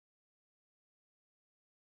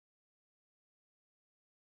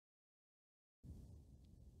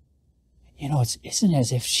You know, it isn't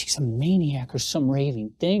as if she's a maniac or some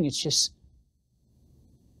raving thing. It's just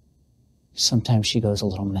sometimes she goes a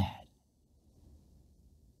little mad.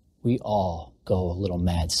 We all go a little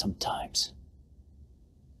mad sometimes.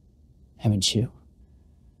 Haven't you?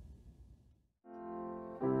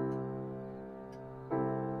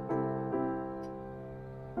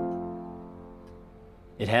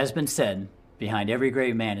 It has been said, behind every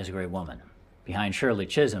great man is a great woman. Behind Shirley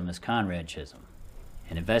Chisholm is Conrad Chisholm,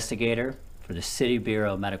 an investigator for the City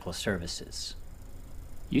Bureau of Medical Services.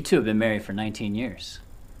 You two have been married for 19 years.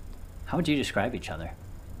 How would you describe each other?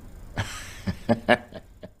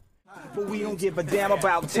 But we don't give a damn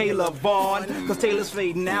about Taylor Vaughn, cause Taylor's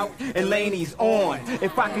fading out and Laney's on.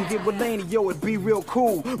 If I can get with Laney, yo, it'd be real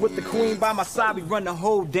cool. With the queen by my side, we run the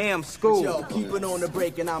whole damn school. Yo, keep it on the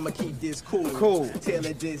break and I'ma keep this cool. Cool.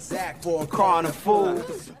 Taylor did Zach for a Carnival.